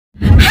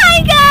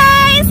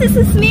This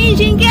is me,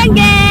 Jinky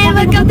again.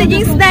 Welcome to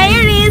Jinks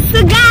Diaries.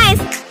 So guys,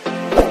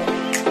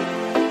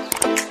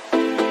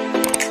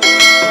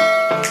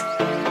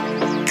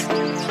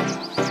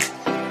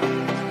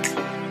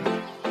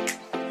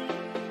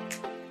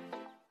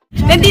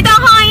 nandito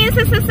ako ngayon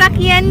sa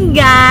sasakyan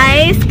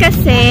guys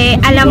kasi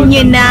alam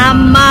nyo na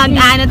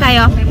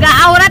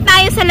ga-aura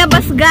tayo sa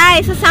labas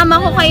guys. Sasama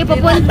ko kayo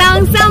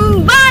papuntang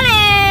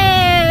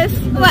Zambales.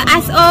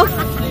 As of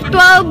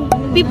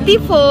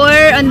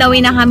 12:54 on the way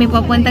na kami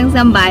papuntang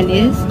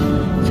Zambales.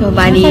 So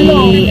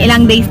bali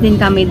ilang days din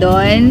kami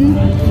doon.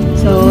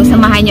 So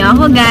samahan nyo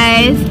ako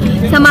guys.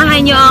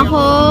 Samahan nyo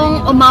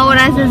akong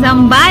umaura sa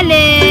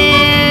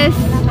Zambales.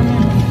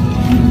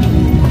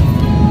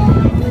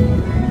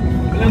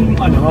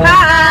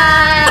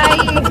 Hi!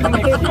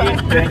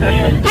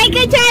 Hi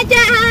ka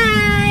Chacha!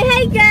 Hi!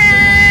 Hi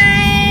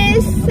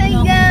guys! Hi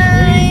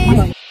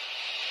guys!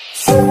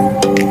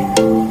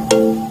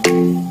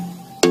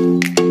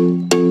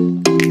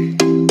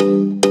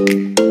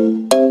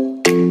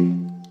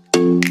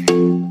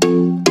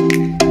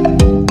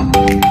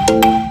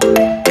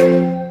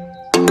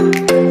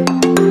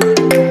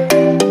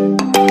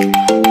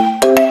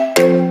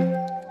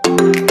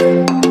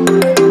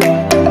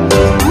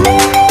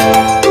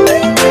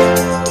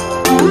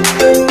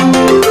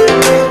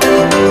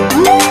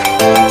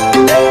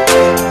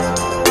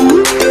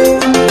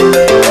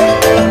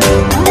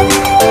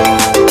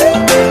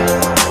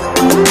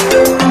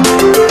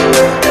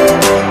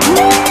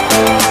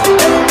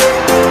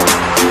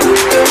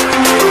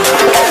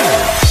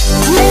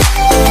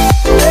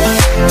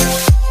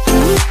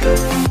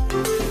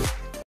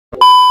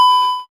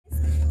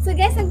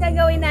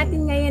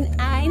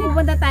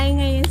 Nagpunta tayo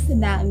ngayon sa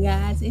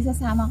dagat. So,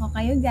 isasama ko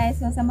kayo guys.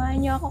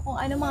 Sasamahan nyo ako kung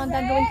ano mga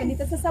gagawin ko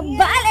dito sa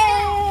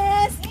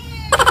Zambales!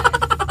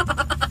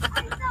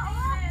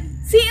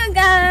 See you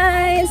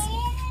guys!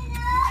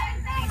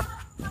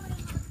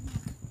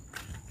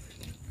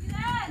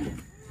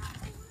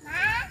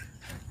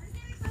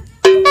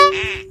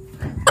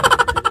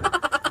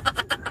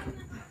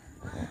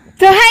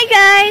 So, hi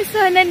guys!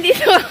 So,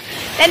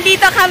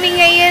 nandito kami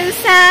ngayon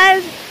sa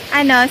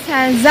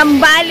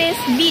Zambales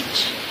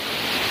Beach.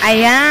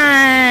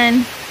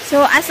 Ayan.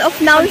 So, as of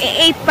now, 8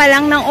 pa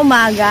lang ng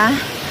umaga.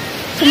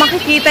 So,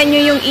 makikita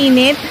nyo yung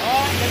init.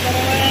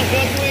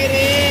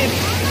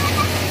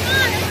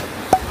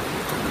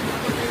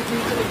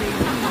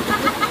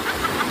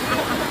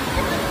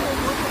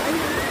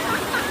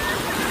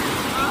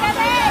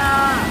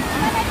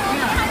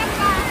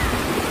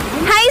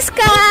 Hi,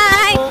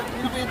 Sky!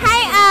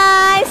 Hi,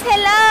 Ice!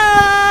 Hello!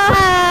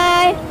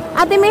 Hi!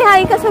 Ate, may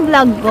hi ka sa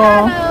vlog ko.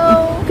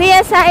 Hello! Kuya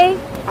Sai,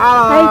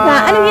 hi ka.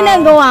 Anong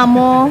ginagawa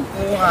mo?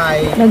 Hukay.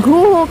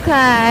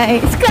 Naghuhukay.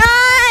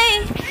 Sky!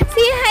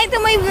 Say hi to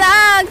my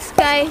vlog,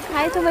 Sky.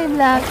 Hi to my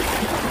vlog.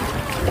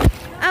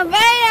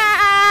 Abaya!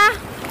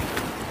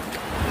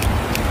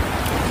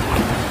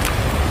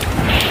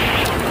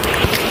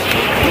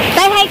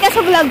 Tay, hi ka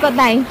sa vlog ko,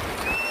 Tay.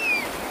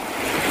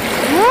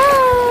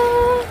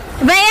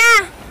 Abaya!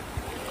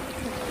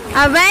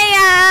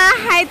 Abaya!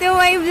 Hi to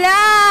my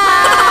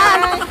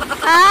vlog!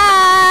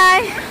 Hi!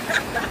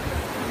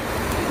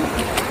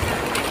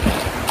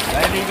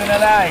 Ligo na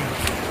lang.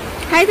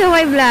 Hi to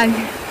my vlog.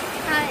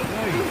 Hi.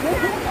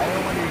 Ayaw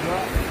maligo.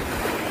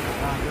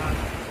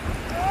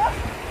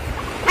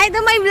 Hi to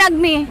my vlog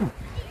me.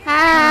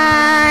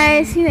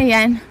 Hi. Sino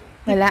yan?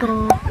 Wala.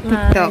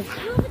 TikTok.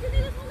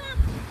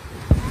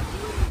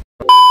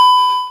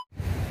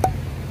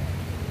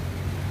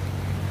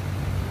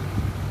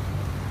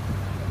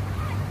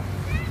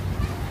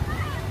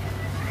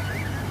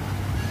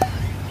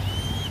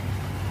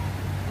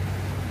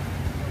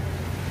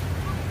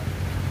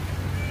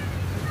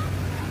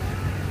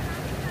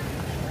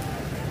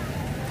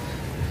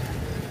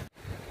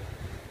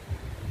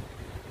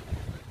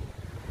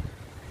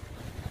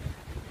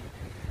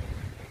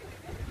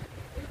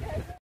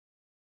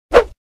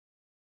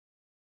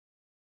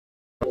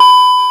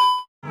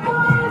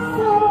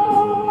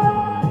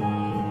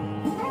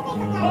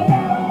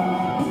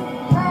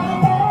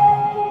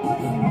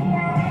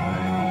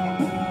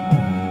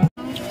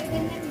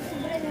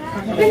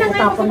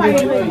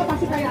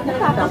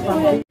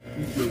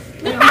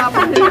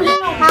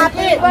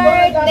 Happy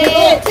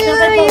birthday to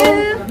you.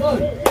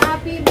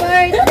 Happy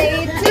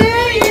birthday to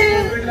you.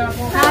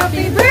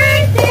 Happy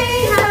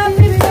birthday,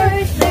 happy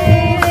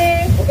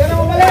birthday.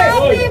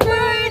 Happy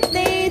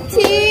birthday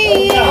to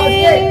you.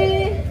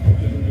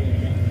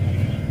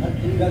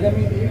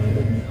 Gagamitin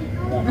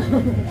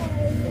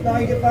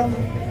yung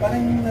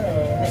parang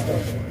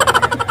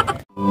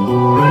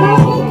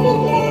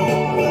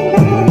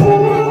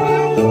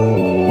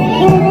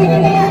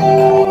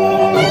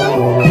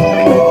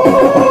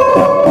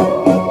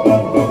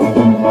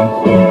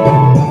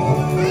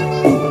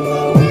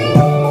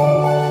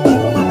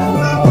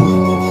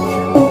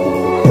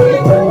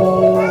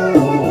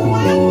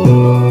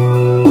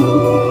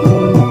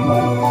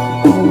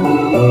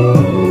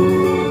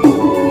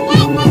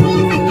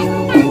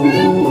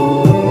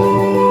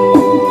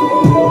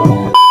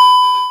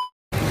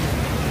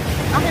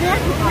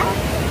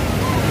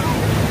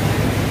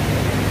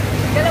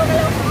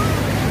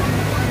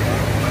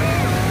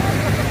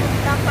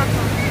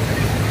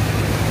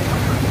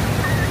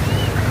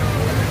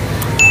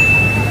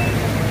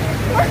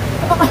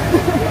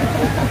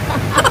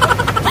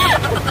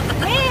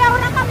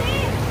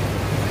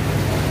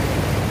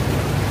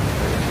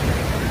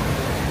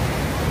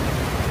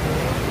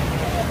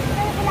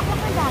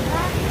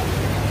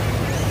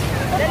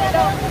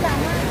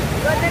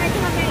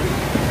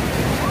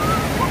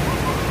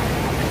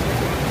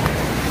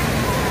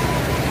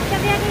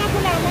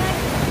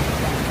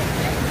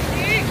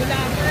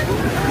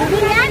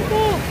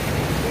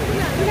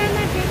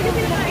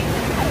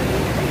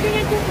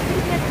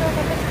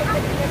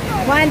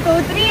 1, 2, 3.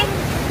 1, 2, 3.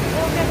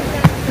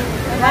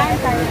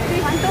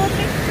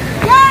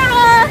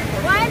 Yeah!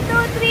 1,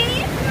 2,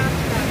 3.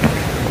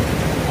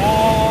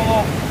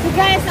 So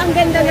guys, ang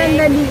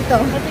ganda-ganda dito.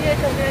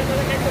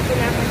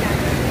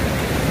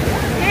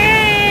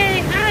 Hey!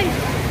 Ay!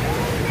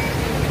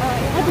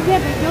 Ate Bea,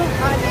 video.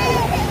 Hi!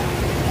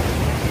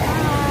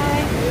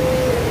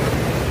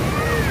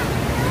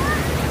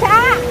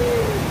 Cha!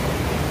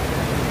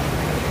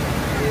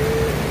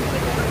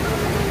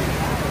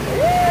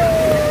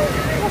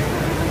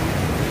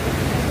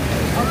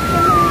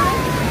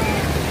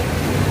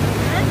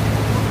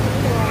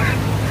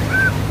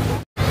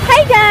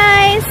 Hi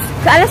guys!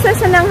 So, alas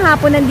 6 ng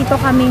hapon, nandito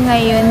kami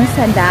ngayon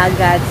sa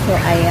dagat. So,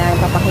 ayan,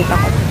 papakita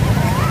ko.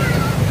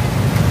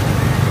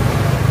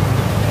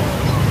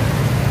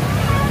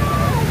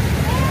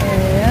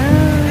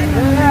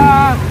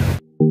 Ayan.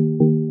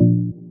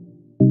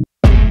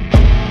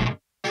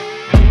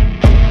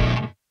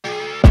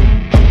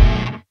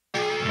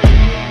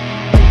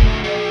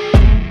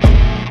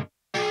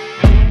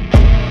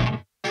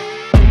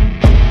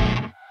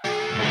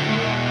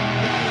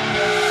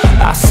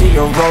 I see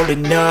her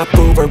rolling up,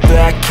 Uber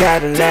black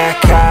Cadillac,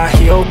 high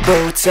heel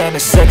boots and a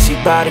sexy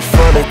body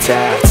full of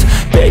tats.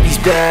 Baby's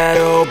bad,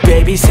 oh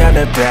baby's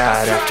hella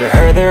bad. After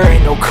her there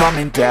ain't no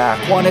coming back.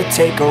 Wanna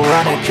take a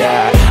run at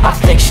that. I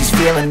think she's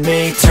feeling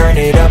me, turn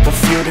it up a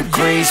few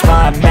degrees.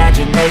 My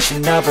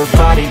imagination of her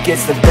body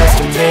gets the best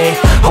of me.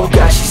 Oh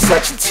gosh, she's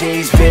such a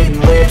tease, bitten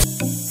lips.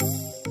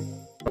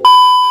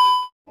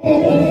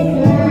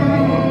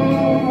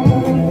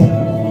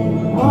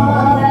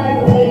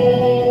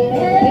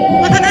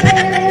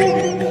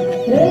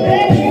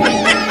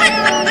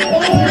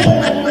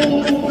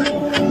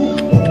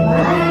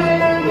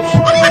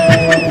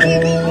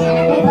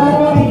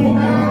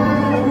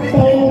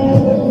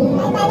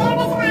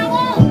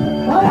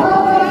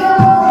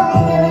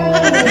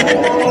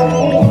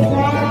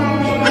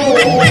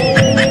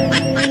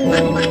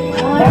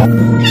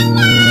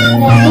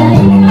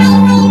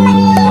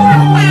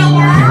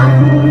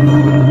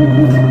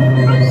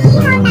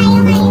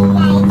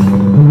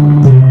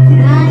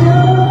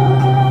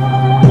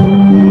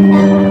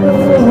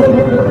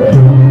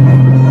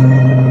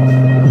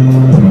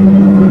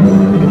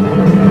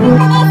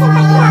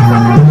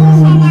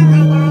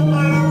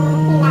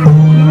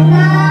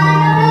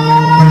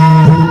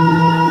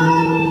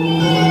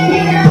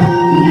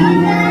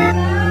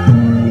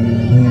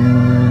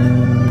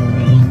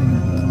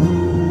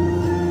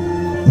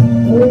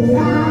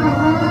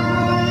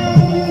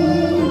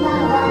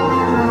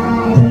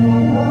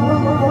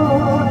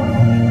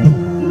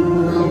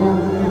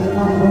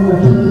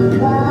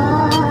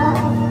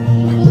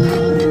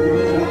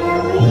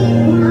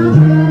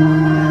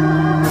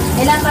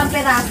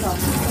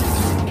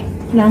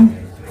 Lang.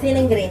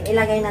 Siling green,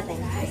 ilagay natin.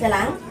 Isa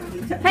lang?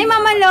 Hi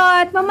Mama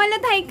Lot! Mama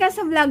Lot, hi ka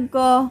sa vlog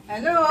ko.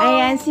 Hello!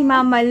 Ayan si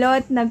Mama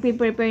Lot,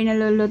 nagpe-prepare na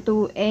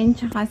lulutuin,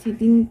 tsaka si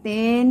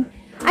Tintin.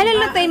 Ano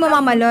lulutuin mo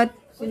Mama Lot?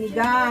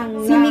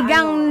 Sinigang.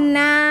 Sinigang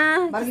na...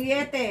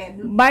 Barriete.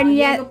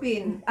 Yellow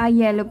pin.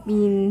 yellow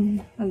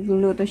pin.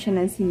 Magluluto siya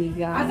ng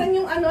sinigang. Asan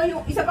yung ano,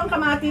 yung isa pang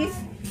kamatis?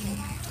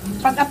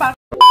 Pag-apak.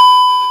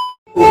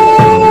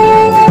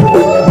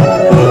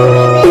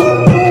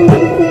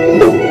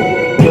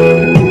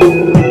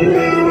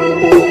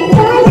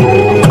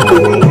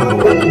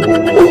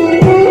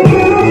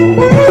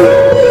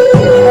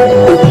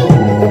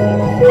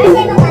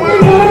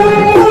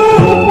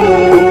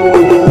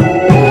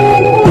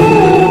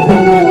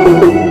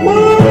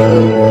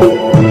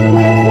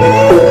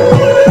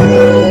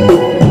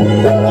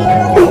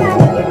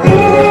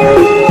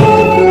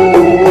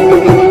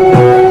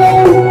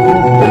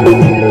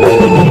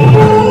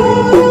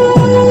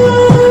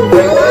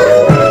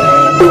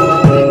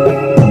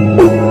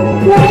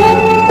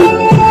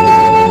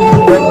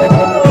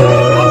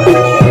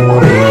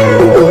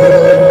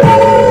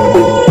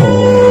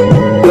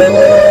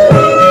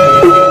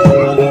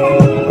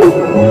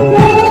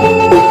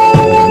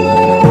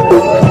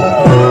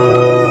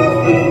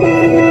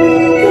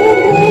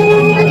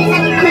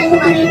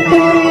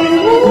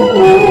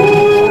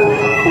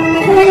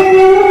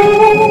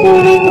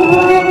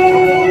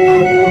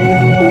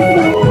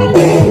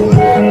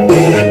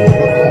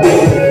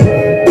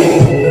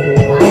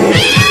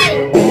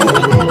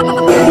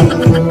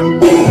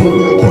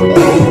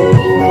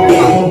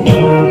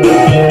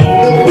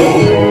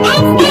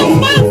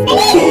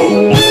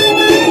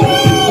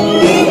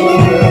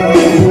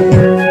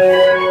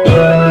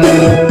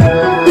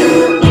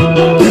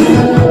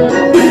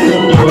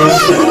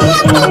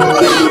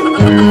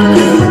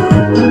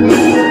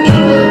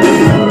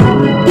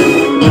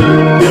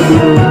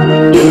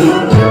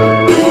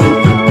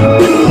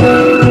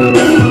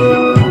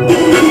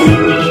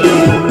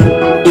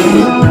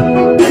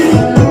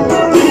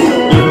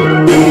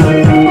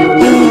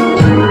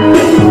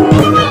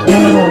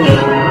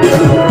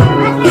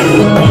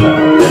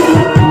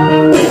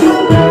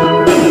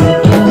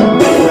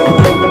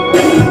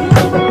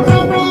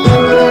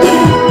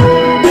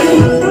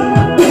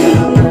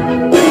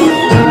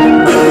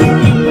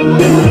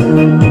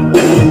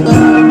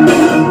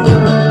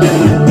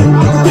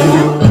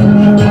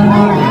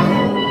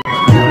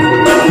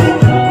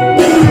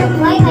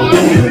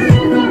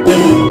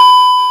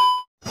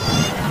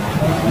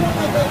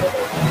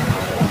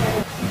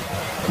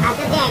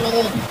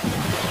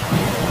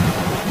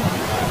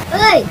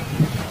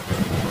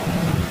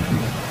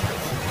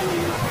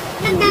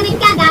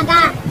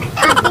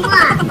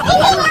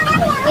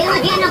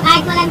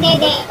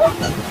 dede.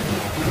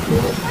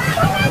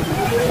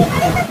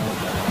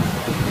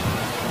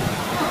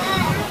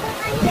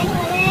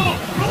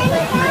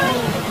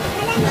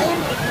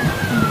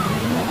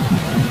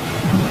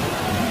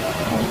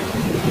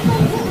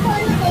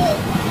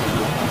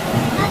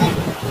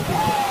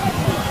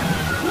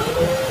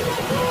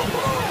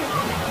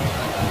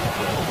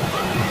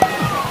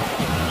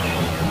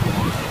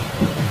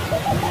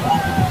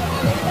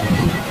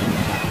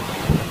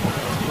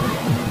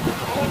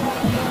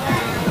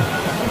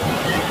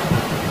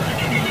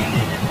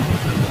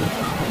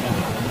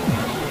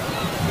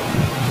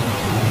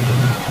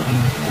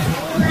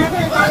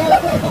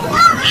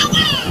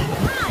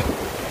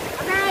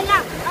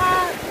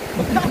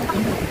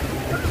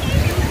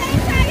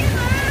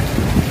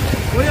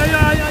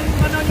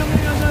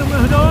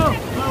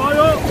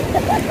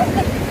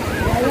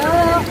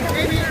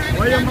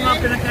 Yung mga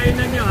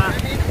pinagkainan nyo ha.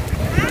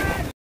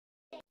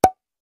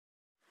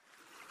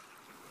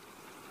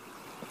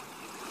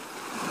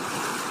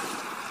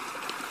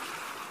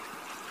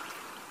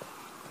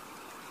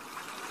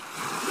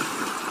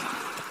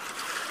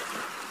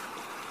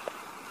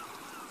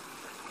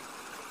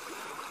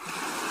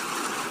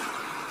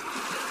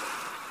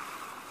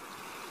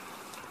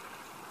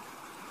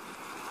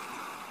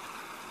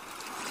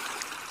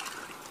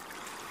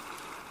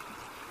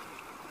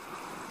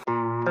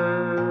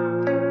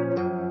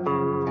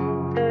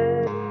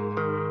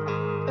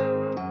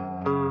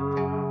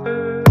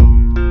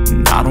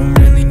 I don't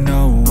really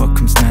know what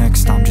comes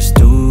next. I'm just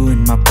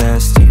doing my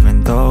best,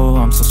 even though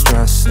I'm so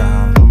stressed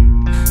out.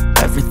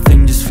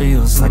 Everything just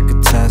feels like a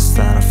test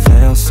that I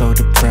fail, so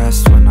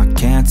depressed when I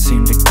can't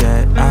seem to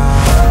get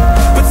out.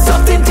 But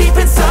something deep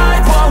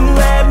inside won't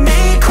let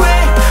me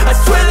quit. I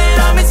swear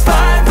that I'm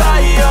inspired by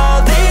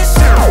all this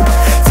shit.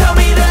 Tell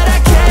me that I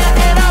can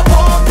and I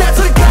won't. That's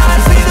what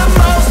guides me the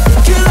most.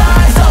 Your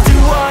lies, I'll do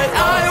what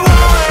I want.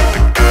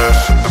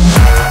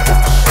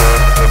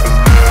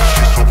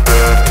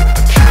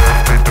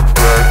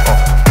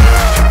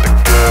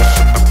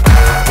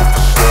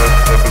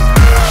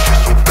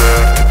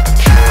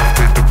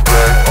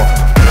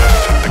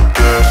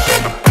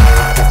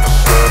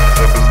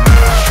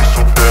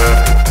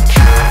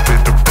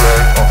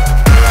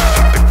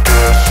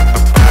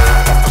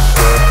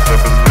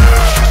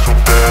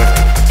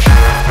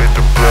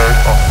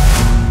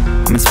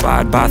 I'm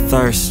inspired by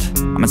thirst,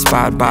 I'm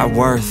inspired by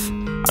worth.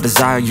 I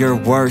desire your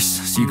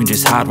worst, so you can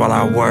just hide while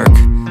I work.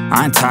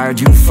 I ain't tired,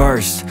 you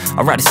first.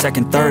 I'll write a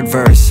second, third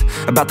verse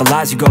about the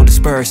lies you go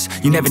disperse.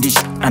 You never did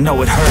shit, I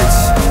know it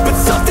hurts. But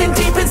something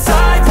deep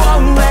inside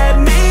won't let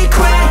me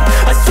quit.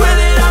 I swear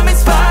that I'm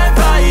inspired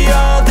by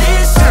all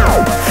this shit.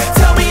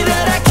 Tell me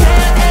that I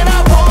can and I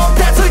won't.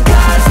 That's what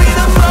guides me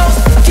the most.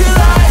 Your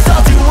lies,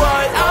 I'll do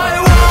what I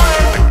want.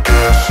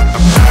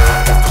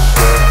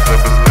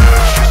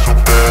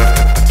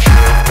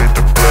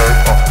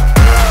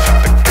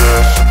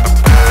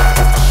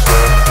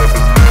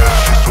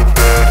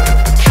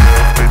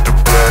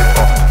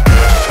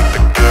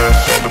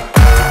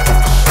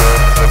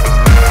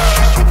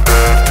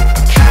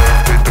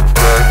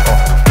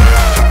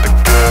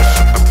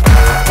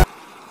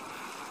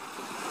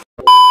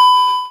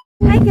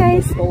 Hi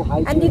guys!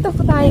 Andito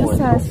po tayo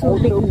sa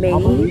Subic Bay.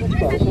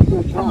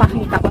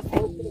 Makita ko sa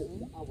inyo.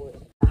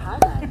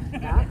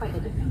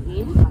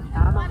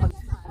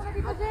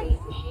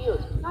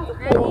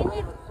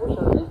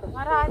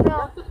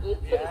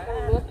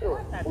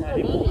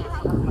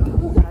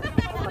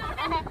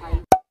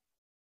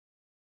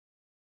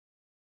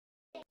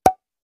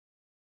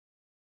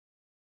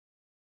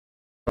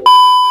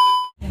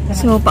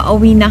 So,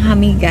 pauwi na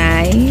kami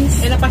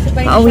guys.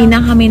 Pauwi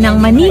na kami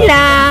ng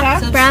Manila.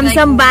 From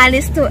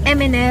Zambales to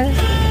MNL.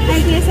 Hi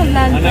guys, sa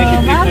vlog ko.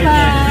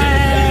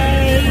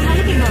 Bye-bye!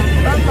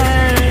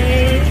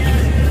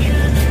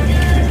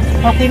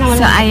 Bye-bye!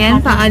 So, ayan,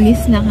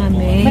 paalis na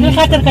kami.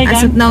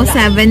 As of now,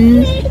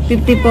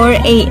 7:54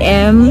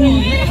 AM.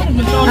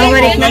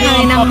 Pabalik na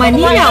kami ng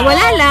Manila.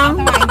 Wala lang.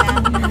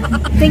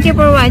 Thank you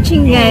for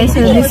watching guys.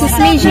 So, this is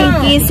me,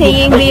 Jinky,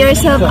 saying be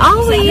yourself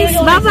always.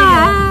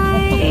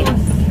 Bye-bye!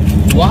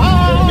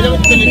 Wow!